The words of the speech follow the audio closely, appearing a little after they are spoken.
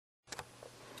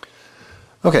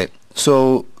Okay,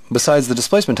 so besides the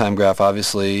displacement time graph,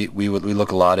 obviously, we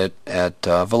look a lot at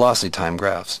velocity time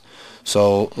graphs.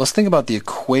 So let's think about the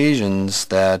equations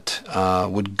that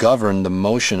would govern the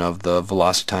motion of the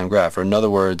velocity time graph. Or in other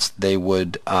words, they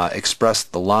would express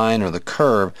the line or the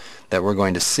curve that we're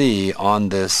going to see on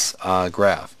this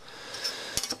graph.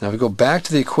 Now if we go back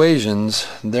to the equations,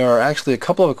 there are actually a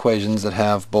couple of equations that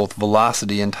have both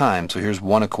velocity and time. So here's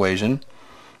one equation,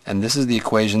 and this is the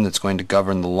equation that's going to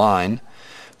govern the line.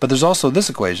 But there's also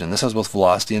this equation. This has both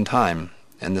velocity and time.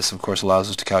 And this, of course, allows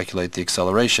us to calculate the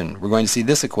acceleration. We're going to see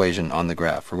this equation on the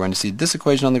graph. We're going to see this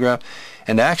equation on the graph.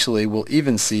 And actually, we'll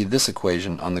even see this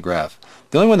equation on the graph.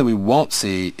 The only one that we won't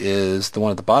see is the one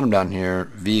at the bottom down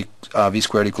here, v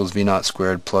squared equals v naught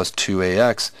squared plus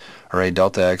 2ax, or a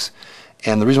delta x.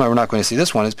 And the reason why we're not going to see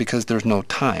this one is because there's no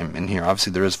time in here.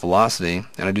 Obviously, there is velocity,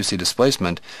 and I do see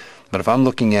displacement. But if I'm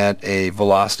looking at a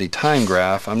velocity time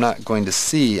graph, I'm not going to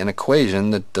see an equation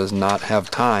that does not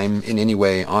have time in any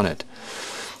way on it.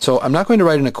 So I'm not going to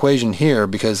write an equation here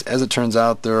because, as it turns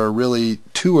out, there are really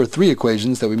 2 or 3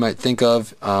 equations that we might think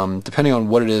of depending on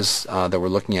what it is that we're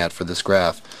looking at for this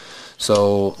graph.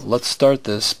 So let's start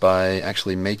this by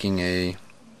actually making a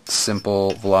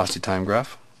simple velocity time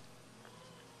graph.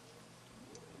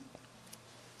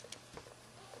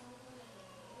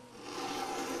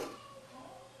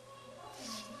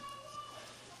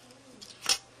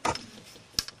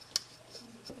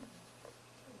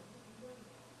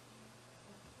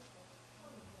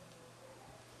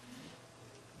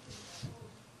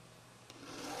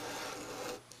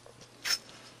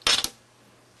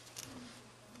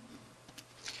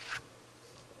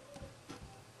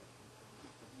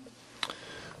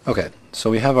 Okay, so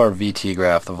we have our VT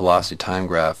graph, the velocity time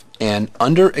graph, and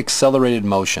under accelerated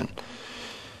motion,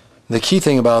 the key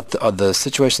thing about the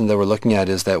situation that we're looking at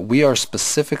is that we are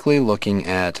specifically looking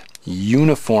at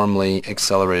uniformly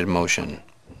accelerated motion.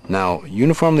 Now,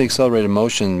 uniformly accelerated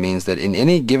motion means that in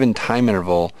any given time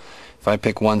interval, if I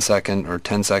pick 1 second or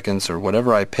 10 seconds or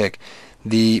whatever I pick,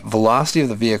 the velocity of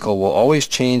the vehicle will always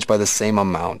change by the same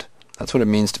amount. That's what it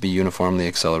means to be uniformly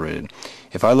accelerated.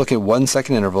 If I look at 1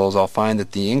 second intervals, I'll find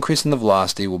that the increase in the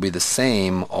velocity will be the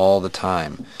same all the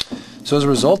time. So as a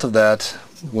result of that,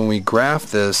 when we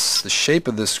graph this, the shape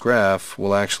of this graph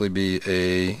will actually be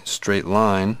a straight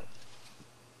line.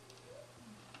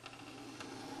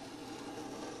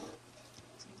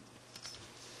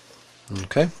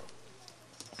 Okay.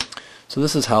 So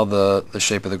this is how the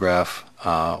shape of the graph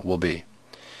will be.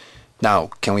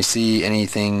 Now, can we see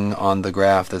anything on the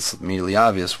graph that's immediately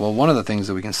obvious? Well, one of the things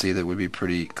that we can see that would be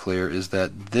pretty clear is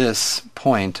that this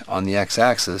point on the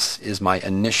x-axis is my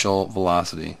initial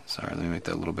velocity. Sorry, let me make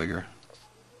that a little bigger.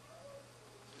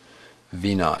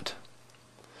 V naught.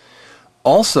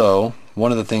 Also,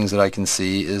 one of the things that I can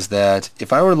see is that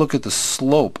if I were to look at the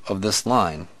slope of this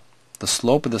line, the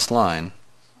slope of this line,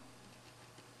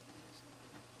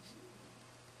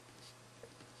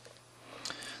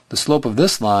 the slope of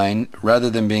this line, rather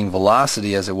than being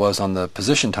velocity as it was on the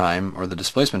position time or the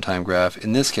displacement time graph,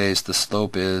 in this case the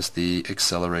slope is the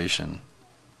acceleration.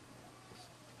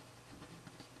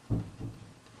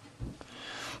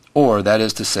 Or that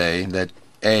is to say that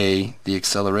A, the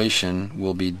acceleration,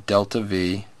 will be delta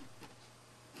V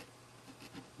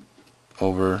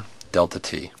over delta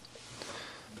T.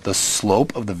 The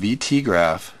slope of the VT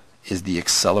graph is the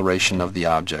acceleration of the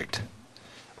object.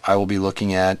 I will be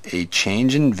looking at a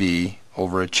change in V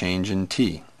over a change in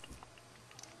T.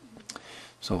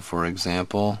 So for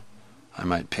example, I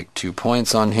might pick 2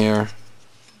 points on here.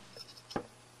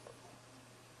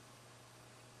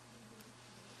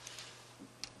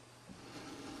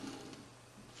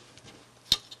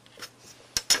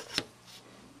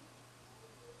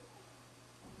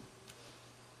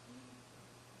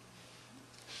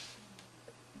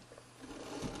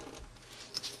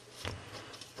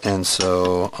 And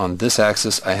so on this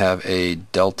axis I have a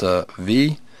delta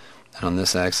V, and on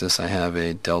this axis I have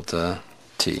a delta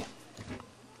T.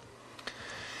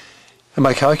 And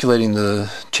by calculating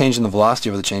the change in the velocity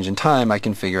over the change in time, I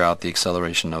can figure out the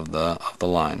acceleration of the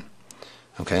line.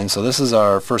 Okay, and so this is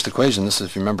our first equation. This is,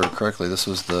 if you remember correctly, this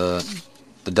was the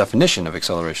definition of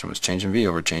acceleration, was change in V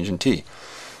over change in T.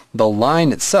 The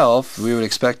line itself, we would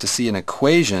expect to see an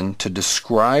equation to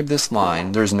describe this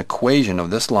line. There's an equation of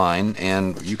this line,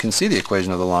 and you can see the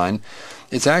equation of the line.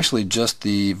 It's actually just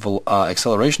the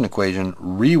acceleration equation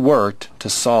reworked to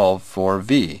solve for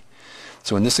V.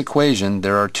 So in this equation,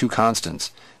 there are 2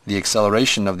 constants, the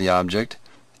acceleration of the object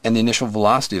and the initial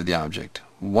velocity of the object.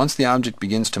 Once the object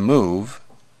begins to move,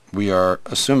 we are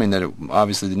assuming that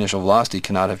obviously the initial velocity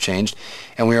cannot have changed,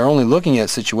 and we are only looking at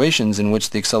situations in which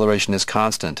the acceleration is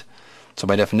constant. So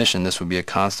by definition, this would be a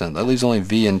constant. That leaves only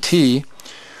v and t,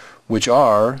 which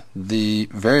are the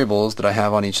variables that I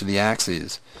have on each of the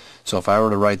axes. So if I were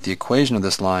to write the equation of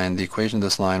this line, the equation of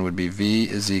this line would be v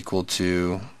is equal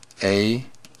to a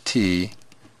t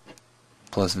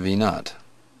plus v naught.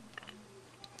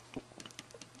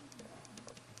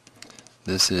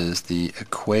 This is the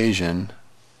equation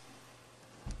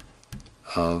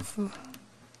of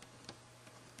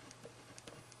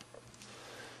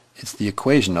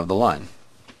the line.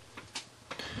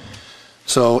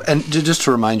 So, and just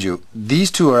to remind you,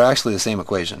 these two are actually the same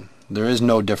equation. There is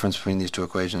no difference between these two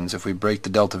equations. If we break the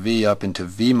delta v up into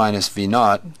v minus v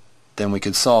naught, then we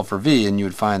could solve for v, and you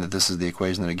would find that this is the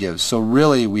equation that it gives. So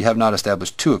really, we have not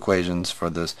established two equations for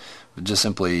this, but just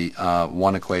simply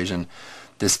one equation.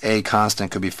 This a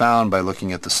constant could be found by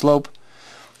looking at the slope.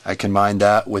 I combine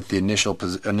that with the initial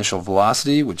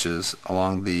velocity, which is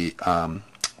along the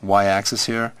y-axis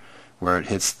here, where it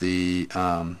hits the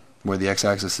where the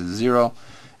x-axis is 0,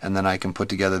 and then I can put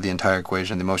together the entire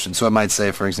equation of the motion. So I might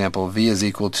say, for example, v is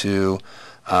equal to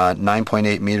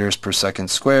 9.8 meters per second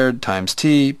squared times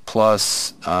t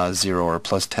plus 0 or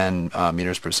plus 10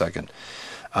 meters per second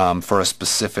for a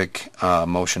specific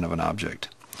motion of an object.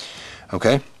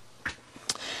 Okay?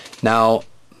 Now,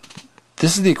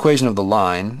 this is the equation of the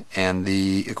line, and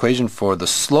the equation for the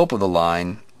slope of the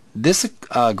line. This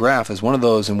graph is one of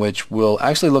those in which we'll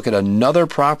actually look at another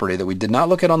property that we did not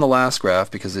look at on the last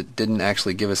graph because it didn't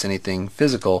actually give us anything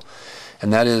physical,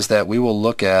 and that is that we will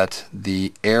look at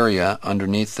the area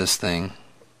underneath this thing.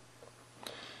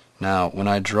 Now, when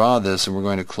I draw this, and we're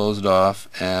going to close it off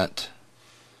at,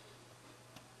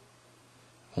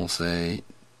 we'll say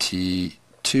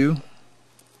T2.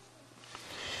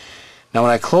 Now,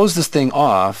 when I close this thing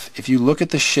off, if you look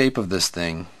at the shape of this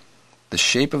thing, the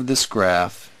shape of this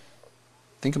graph,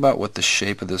 think about what the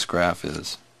shape of this graph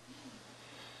is.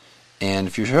 And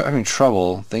if you're having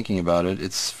trouble thinking about it,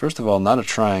 it's first of all not a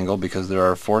triangle because there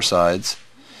are 4 sides.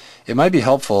 It might be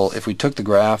helpful if we took the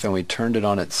graph and we turned it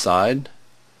on its side,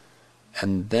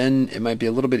 and then it might be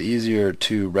a little bit easier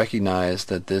to recognize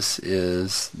that this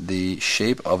is the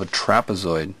shape of a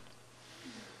trapezoid.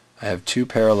 I have 2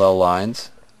 parallel lines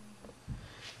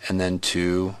and then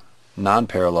 2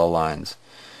 non-parallel lines.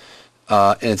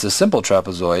 And it's a simple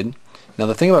trapezoid. Now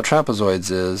the thing about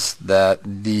trapezoids is that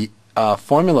the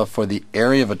formula for the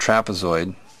area of a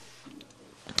trapezoid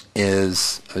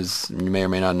is, as you may or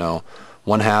may not know,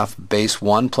 1/2 base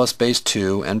 1 plus base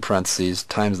 2 and parentheses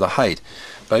times the height.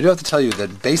 But I do have to tell you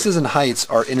that bases and heights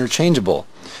are interchangeable.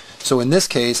 So in this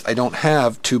case, I don't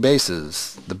have 2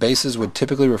 bases. The bases would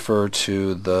typically refer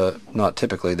to the, not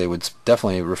typically, they would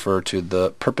definitely refer to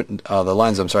the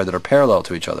lines, that are parallel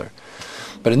to each other.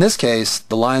 But in this case,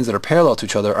 the lines that are parallel to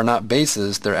each other are not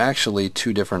bases, they're actually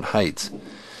 2 different heights.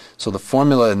 So the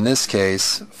formula in this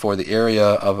case for the area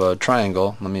of a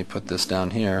triangle, let me put this down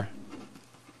here,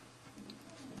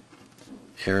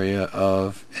 area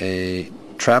of a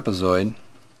trapezoid.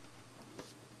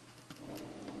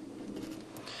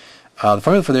 The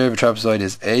formula for the area of a trapezoid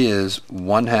is A is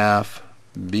 1/2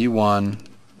 B1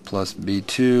 plus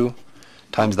B2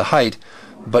 times the height.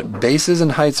 But bases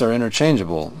and heights are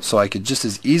interchangeable, so I could just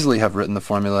as easily have written the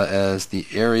formula as the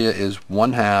area is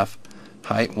 1/2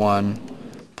 height 1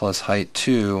 plus height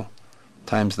 2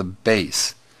 times the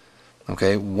base.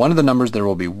 Okay, one of the numbers there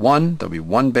will be 1, there will be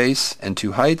 1 base and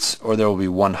 2 heights, or there will be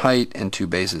 1 height and 2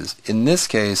 bases. In this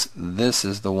case, this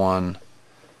is the one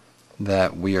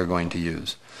that we are going to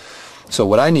use. So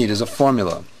what I need is a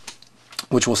formula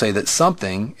which will say that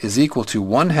something is equal to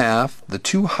 1/2 the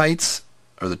 2 heights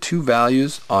or the 2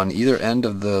 values on either end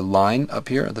of the line up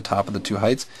here at the top of the 2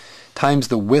 heights times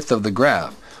the width of the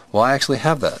graph. Well, I actually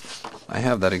have that. I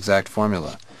have that exact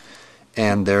formula.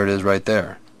 And there it is right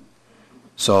there.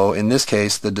 So in this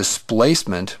case, the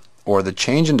displacement or the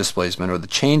change in displacement or the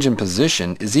change in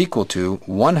position is equal to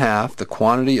 1/2 the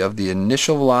quantity of the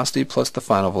initial velocity plus the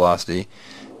final velocity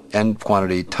and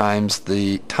quantity times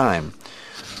the time.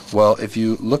 Well, if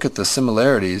you look at the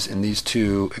similarities in these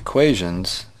two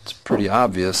equations, it's pretty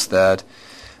obvious that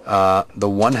the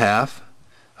 1/2,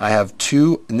 I have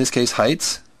 2, in this case,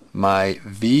 heights, my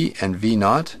v and v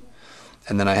naught,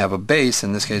 and then I have a base.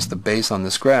 In this case, the base on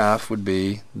this graph would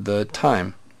be the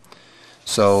time.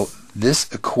 So this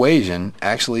equation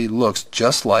actually looks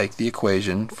just like the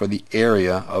equation for the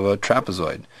area of a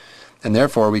trapezoid. And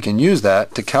therefore, we can use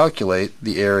that to calculate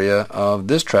the area of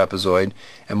this trapezoid,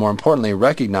 and more importantly,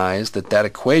 recognize that that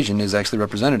equation is actually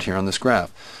represented here on this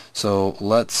graph. So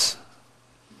let's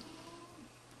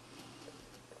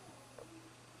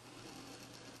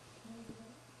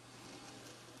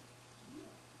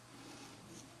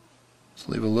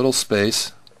leave a little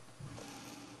space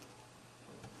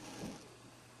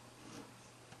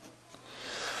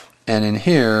And in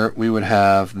here we would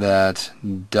have that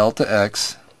delta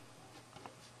x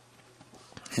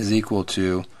is equal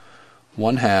to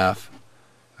 1/2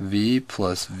 v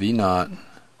plus v naught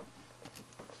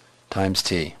times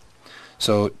t.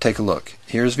 So take a look.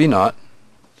 Here's v naught,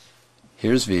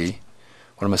 here's v.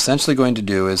 What I'm essentially going to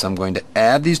do is I'm going to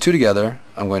add these two together,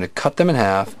 I'm going to cut them in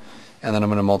half, and then I'm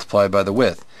going to multiply by the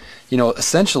width. You know,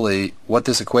 essentially what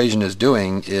this equation is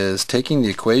doing is taking the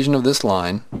equation of this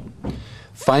line,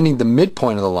 finding the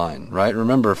midpoint of the line, right?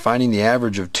 Remember, finding the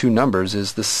average of two numbers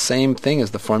is the same thing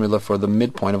as the formula for the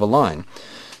midpoint of a line.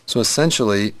 So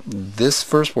essentially, this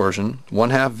first portion,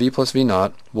 1/2 v plus v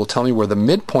naught, will tell me where the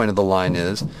midpoint of the line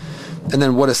is. And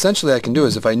then what essentially I can do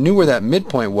is, if I knew where that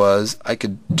midpoint was, I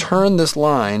could turn this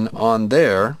line on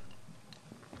there,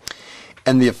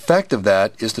 and the effect of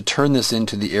that is to turn this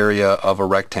into the area of a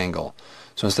rectangle.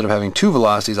 So instead of having two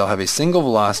velocities, I'll have a single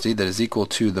velocity that is equal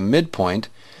to the midpoint,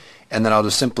 and then I'll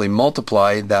just simply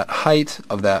multiply that height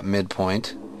of that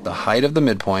midpoint, the height of the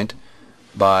midpoint,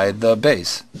 by the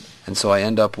base. And so I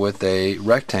end up with a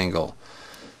rectangle.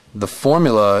 The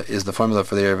formula is the formula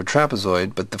for the area of a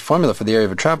trapezoid, but the formula for the area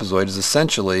of a trapezoid is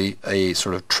essentially a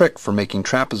sort of trick for making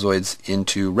trapezoids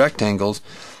into rectangles,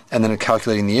 and then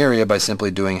calculating the area by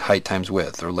simply doing height times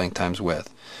width, or length times width.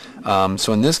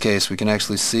 So in this case, we can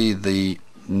actually see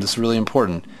and this is really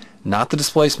important, not the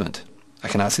displacement. I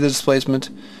cannot see the displacement.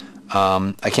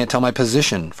 I can't tell my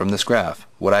position from this graph.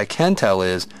 What I can tell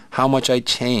is how much I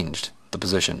changed the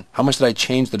position. How much did I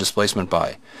change the displacement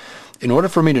by? In order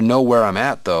for me to know where I'm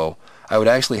at, though, I would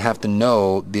actually have to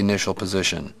know the initial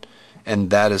position. And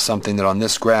that is something that on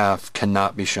this graph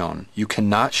cannot be shown. You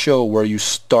cannot show where you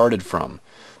started from.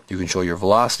 You can show your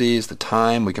velocities, the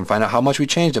time, we can find out how much we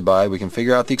changed it by, we can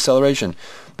figure out the acceleration,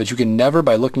 but you can never,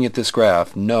 by looking at this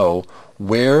graph, know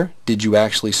where did you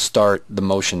actually start the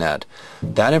motion at.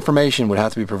 That information would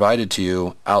have to be provided to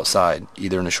you outside,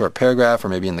 either in a short paragraph or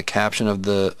maybe in the caption of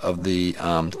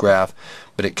the graph,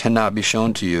 but it cannot be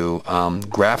shown to you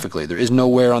graphically. There is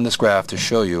nowhere on this graph to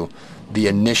show you the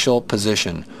initial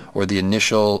position or the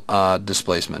initial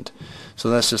displacement. So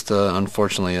that's just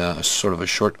unfortunately a sort of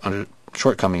a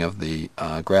shortcoming of the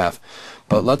graph.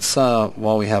 But let's,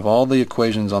 while we have all the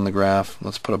equations on the graph,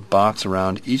 let's put a box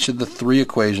around each of the three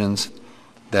equations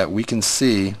that we can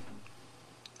see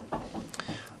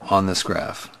on this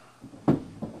graph.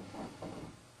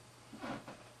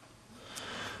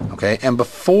 Okay, and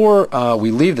before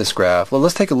we leave this graph, well,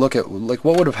 let's take a look at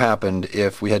what would have happened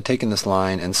if we had taken this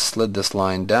line and slid this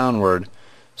line downward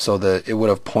so that it would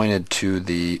have pointed to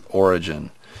the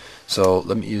origin. So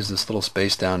let me use this little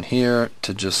space down here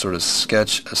to just sort of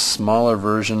sketch a smaller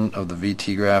version of the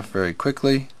VT graph very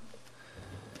quickly.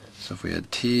 So if we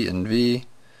had T and V,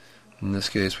 in this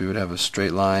case we would have a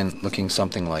straight line looking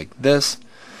something like this.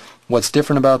 What's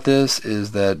different about this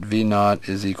is that V naught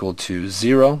is equal to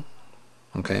 0.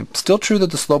 Okay, still true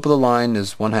that the slope of the line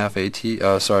is 1/2 AT,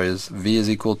 is V is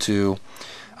equal to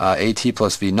AT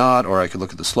plus V naught, or I could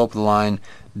look at the slope of the line,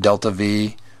 delta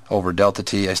V over delta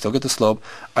T. I still get the slope.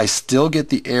 I still get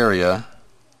the area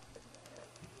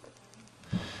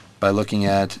by looking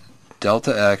at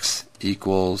delta X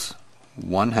equals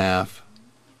 1/2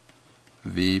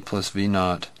 V plus V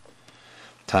naught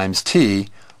times T,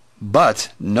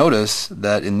 but notice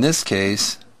that in this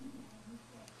case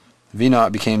V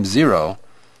naught became 0,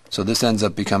 so this ends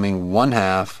up becoming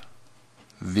 1/2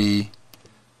 V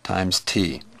times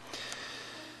T.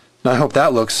 Now I hope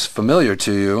that looks familiar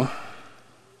to you,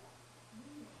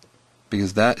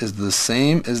 because that is the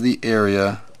same as the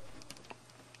area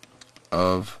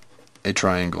of a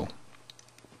triangle.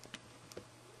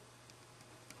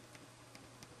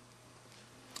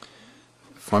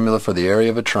 Formula for the area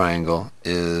of a triangle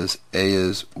is A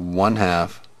is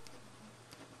 1/2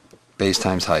 base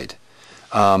times height.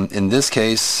 In this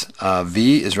case,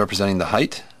 V is representing the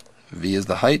height, V is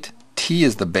the height, T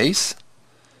is the base,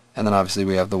 and then obviously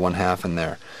we have the 1/2 in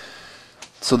there.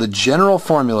 So the general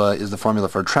formula is the formula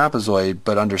for a trapezoid,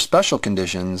 but under special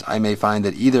conditions I may find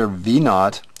that either V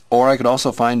naught, or I could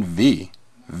also find V.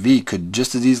 V could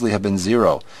just as easily have been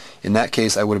 0. In that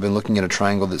case I would have been looking at a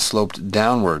triangle that sloped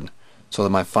downward, so that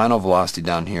my final velocity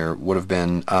down here would have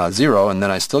been 0, and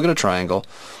then I still get a triangle,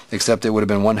 except it would have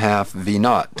been 1/2 V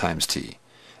naught times T.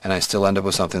 And I still end up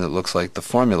with something that looks like the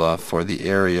formula for the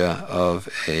area of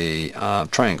a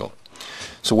triangle.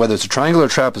 So whether it's a triangle or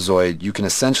trapezoid, you can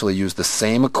essentially use the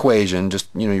same equation, just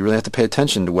you really have to pay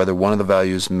attention to whether one of the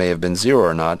values may have been 0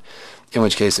 or not, in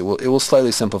which case it will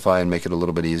slightly simplify and make it a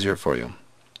little bit easier for you.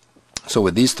 So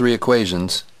with these three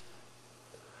equations,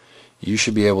 you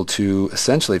should be able to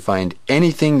essentially find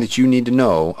anything that you need to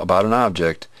know about an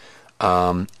object,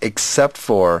 except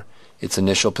for its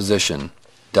initial position.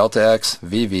 Delta x,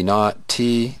 v, v naught,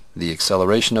 t, the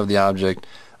acceleration of the object,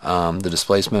 the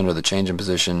displacement or the change in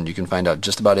position. You can find out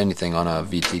just about anything on a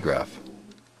VT graph.